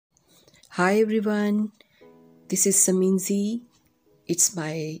Hi everyone, this is Saminzi. It's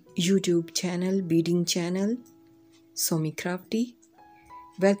my YouTube channel, Beading channel, Somycrafty.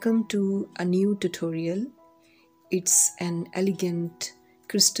 Welcome to a new tutorial. It's an elegant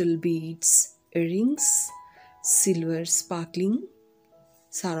crystal beads earrings, silver sparkling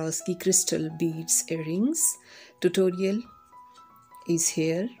Swarovski Crystal Beads Earrings tutorial is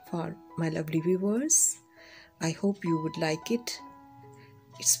here for my lovely viewers. I hope you would like it.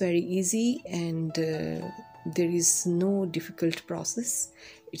 It's very easy and there is no difficult process.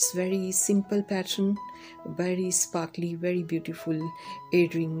 It's very simple pattern, very sparkly, very beautiful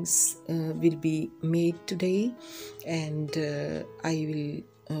earrings will be made today, and I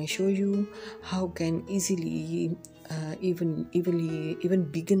will show you how can easily even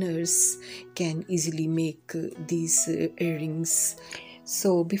beginners can easily make these earrings.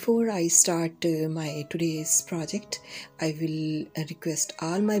 So before I start my today's project, I will request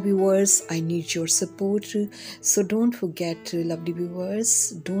all my viewers, I need your support. So don't forget, lovely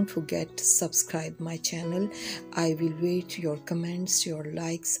viewers, don't forget to subscribe my channel. I will wait your comments, your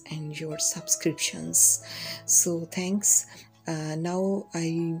likes and your subscriptions. So thanks. Now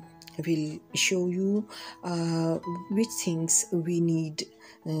I will show you which things we need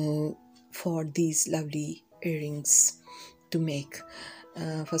for these lovely earrings to make.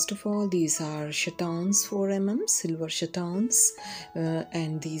 First of all, these are chatons 4 mm, silver chatons,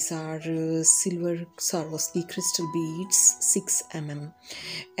 and these are silver Swarovski crystal beads 6 mm,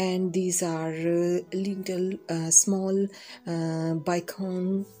 and these are little small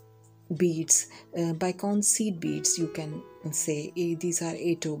Bicone beads, Bicone seed beads, you can say. These are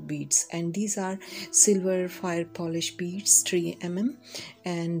 8 beads, and these are silver fire polish beads 3 mm,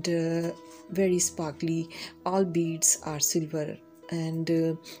 and very sparkly. All beads are silver,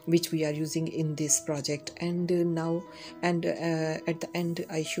 and which we are using in this project. And now and at the end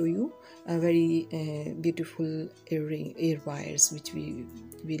I show you a very beautiful ear wires which we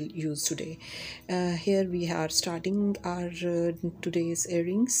will use today. Here we are starting our today's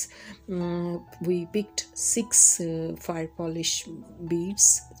earrings. We picked 6 fire polish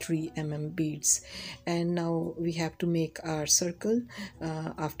beads, 3 mm beads, and now we have to make our circle.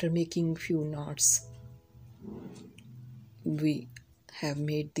 After making few knots, we have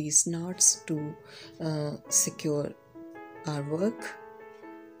made these knots to secure our work.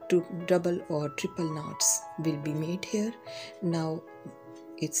 Two double or triple knots will be made here. Now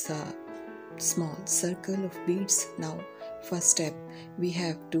it's a small circle of beads. Now first step, we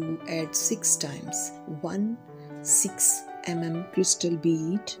have to add 6 times 1 6 mm crystal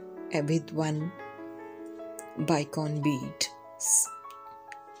bead with 1 Bicone bead,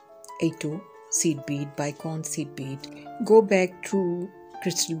 8 seed bead, Bicone seed bead. Go back through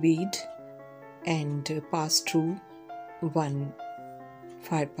crystal bead and pass through 1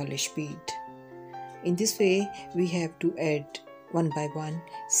 fire polish bead. In this way we have to add one by one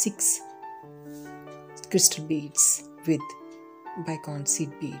 6 crystal beads with Bicone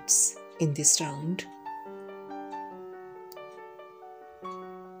seed beads in this round.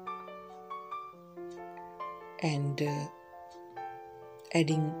 And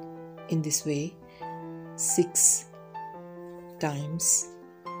adding in this way 6 times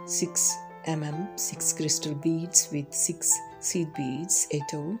 6 mm 6 crystal beads with 6 seed beads, 8.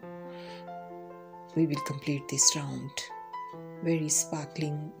 We will complete this round. Very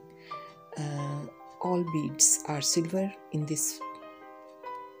sparkling. All beads are silver in this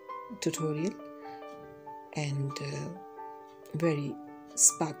tutorial, and very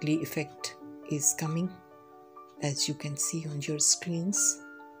sparkly effect is coming, as you can see on your screens.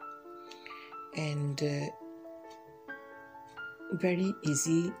 And very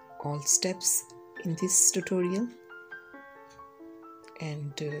easy all steps in this tutorial,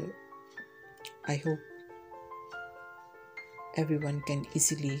 and I hope everyone can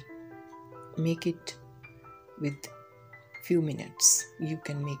easily make it. With few minutes you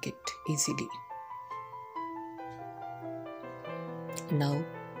can make it easily. Now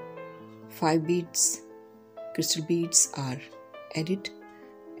 5 beads, crystal beads are added,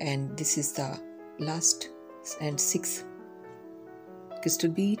 and this is the last and 6th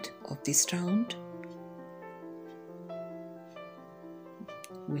crystal bead of this round.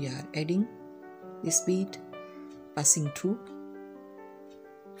 We are adding this bead, passing through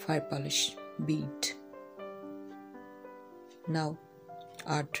fire polish bead. Now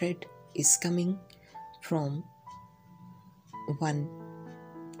our thread is coming from 1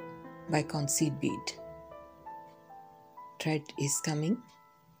 Bicone seed bead. Thread is coming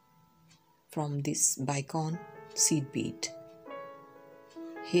from this Bicone seed bead.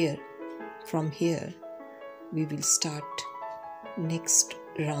 From here we will start next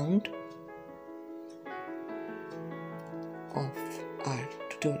round of our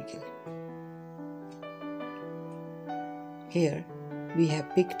tutorial. Here we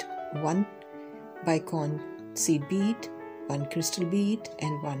have picked one Bicone seed bead, one crystal bead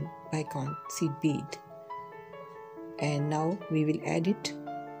and one Bicone seed bead, and now we will add it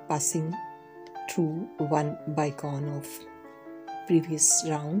passing through one Bicone of previous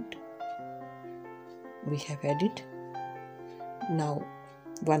round. We have added. Now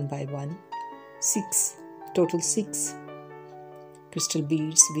one by one, total 6 crystal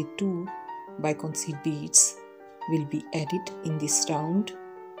beads with 2 Bicone seed beads will be added in this round,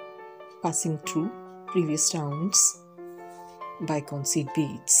 passing through previous rounds Bicone seed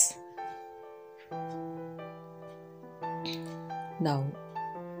beads. Now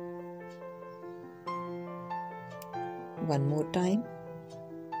one more time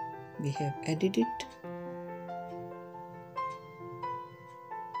we have added it,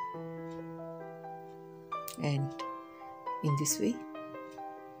 and in this way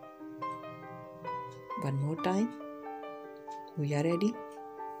one more time we are adding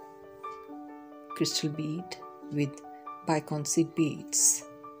crystal bead with Bicone seed beads.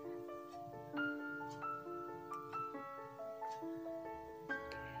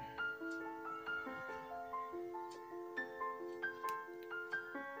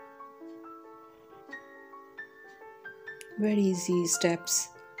 Very easy steps,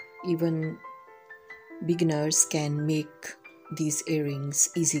 even beginners can make these earrings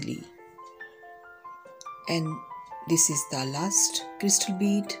easily. And this is the last crystal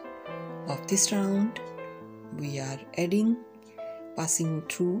bead of this round. We are adding, passing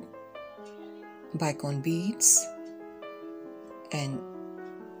through Bicone beads, and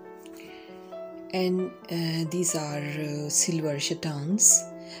these are silver chatons.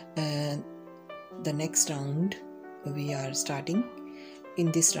 The next round we are starting.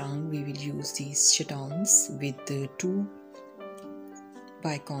 In this round we will use these chatons with 2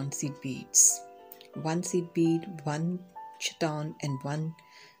 Bicone seed beads, 1 seed bead, 1 chaton and 1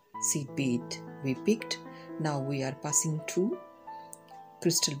 seed bead we picked. Now we are passing through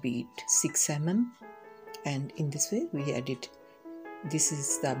crystal bead 6 mm, and in this way we added. This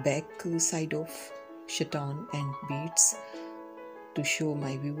is the back side of chaton and beads to show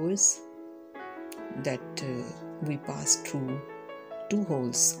my viewers that we passed through 2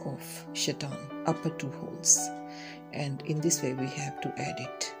 holes of chaton, upper 2 holes, and in this way we have to add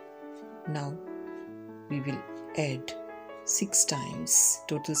it. Now we will add 6 times,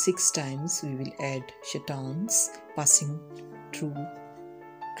 total 6 times we will add chatons passing through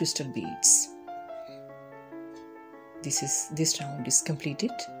crystal beads. This round is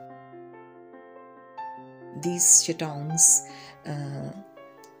completed. These chatons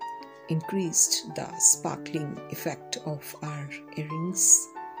increased the sparkling effect of our earrings,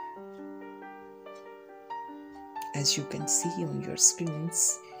 as you can see on your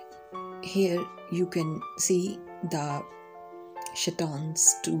screens. Here you can see the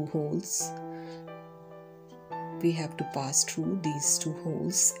chatons 2 holes. We have to pass through these 2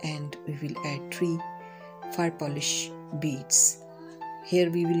 holes and we will add 3 fire polish beads. Here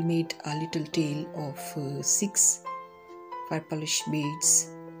we will make a little tail of 6 fire polish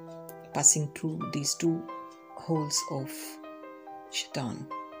beads passing through these 2 holes of chaton,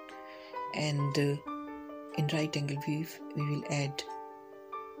 and in right angle weave we will add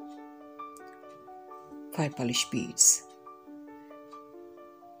fire polish beads.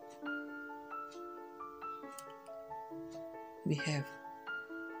 We have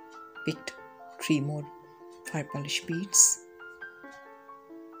picked 3 more fire polish beads,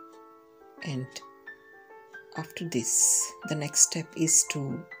 and after this the next step is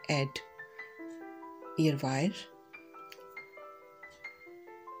to add ear wire.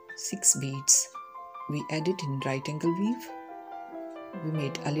 6 beads we added in right angle weave. We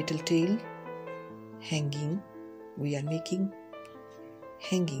made a little tail hanging. We are making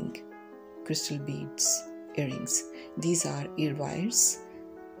hanging crystal beads earrings. These are ear wires.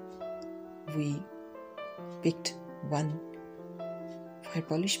 We picked 1 fire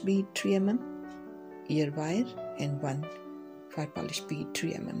polish bead 3 mm, ear wire, and 1 fire polish bead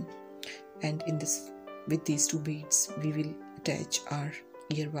 3 mm, and in this, with these 2 beads we will attach our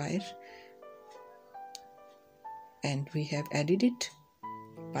ear wire, and we have added it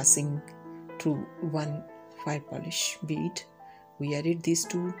passing through 1 fire polish bead. We added these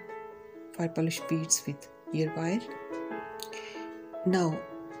 2 fire polish beads with ear wire. Now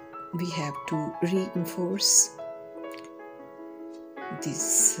we have to reinforce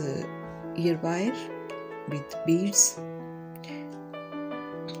this ear wire with beads.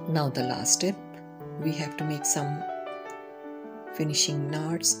 Now the last step, we have to make some finishing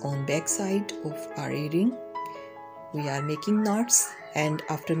knots on back side of our earring. we are making knots, and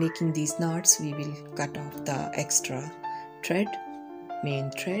after making these knots we will cut off the extra thread,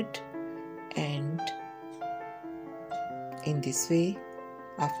 main thread, and in this way,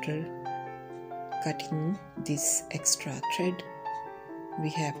 after cutting this extra thread, we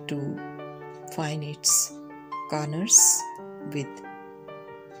have to find its corners with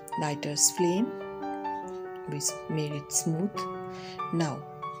lighter's flame. We made it smooth. Now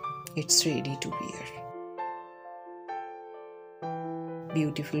it's ready to wear.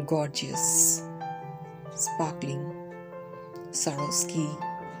 Beautiful, gorgeous, sparkling Swarovski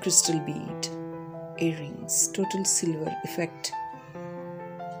crystal bead earrings, total silver effect,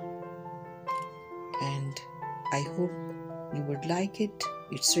 and I hope you would like it.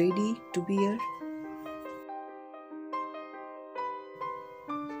 It's ready to wear.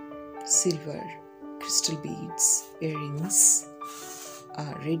 Silver crystal beads earrings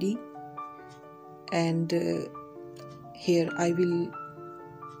are ready, and here I will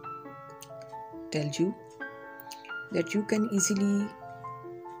tell you that you can easily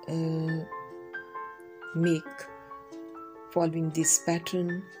make, following this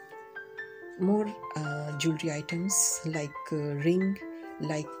pattern, more jewelry items like ring,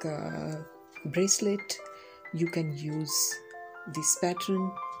 like bracelet. You can use this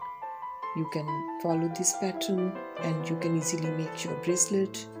pattern, you can follow this pattern, and you can easily make your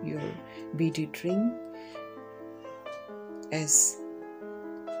bracelet, your beaded ring. As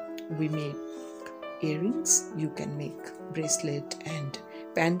we make earrings, you can make bracelet and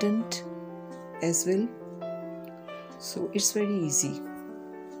pendant as well. So it's very easy.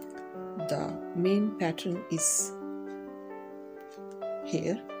 The main pattern is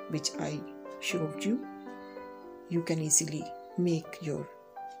here, which I showed you. You can easily make your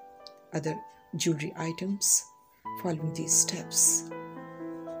other jewelry items following these steps.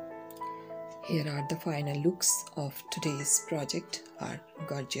 Here are the final looks of today's project. Are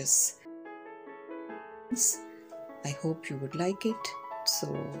gorgeous. I hope you would like it.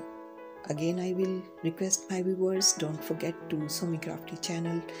 So again, I will request my viewers, don't forget to Somycrafty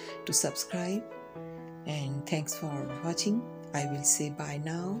channel to subscribe, and thanks for watching. I will say bye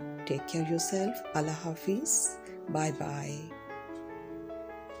now. Take care of yourself. Allah Hafiz. Bye bye.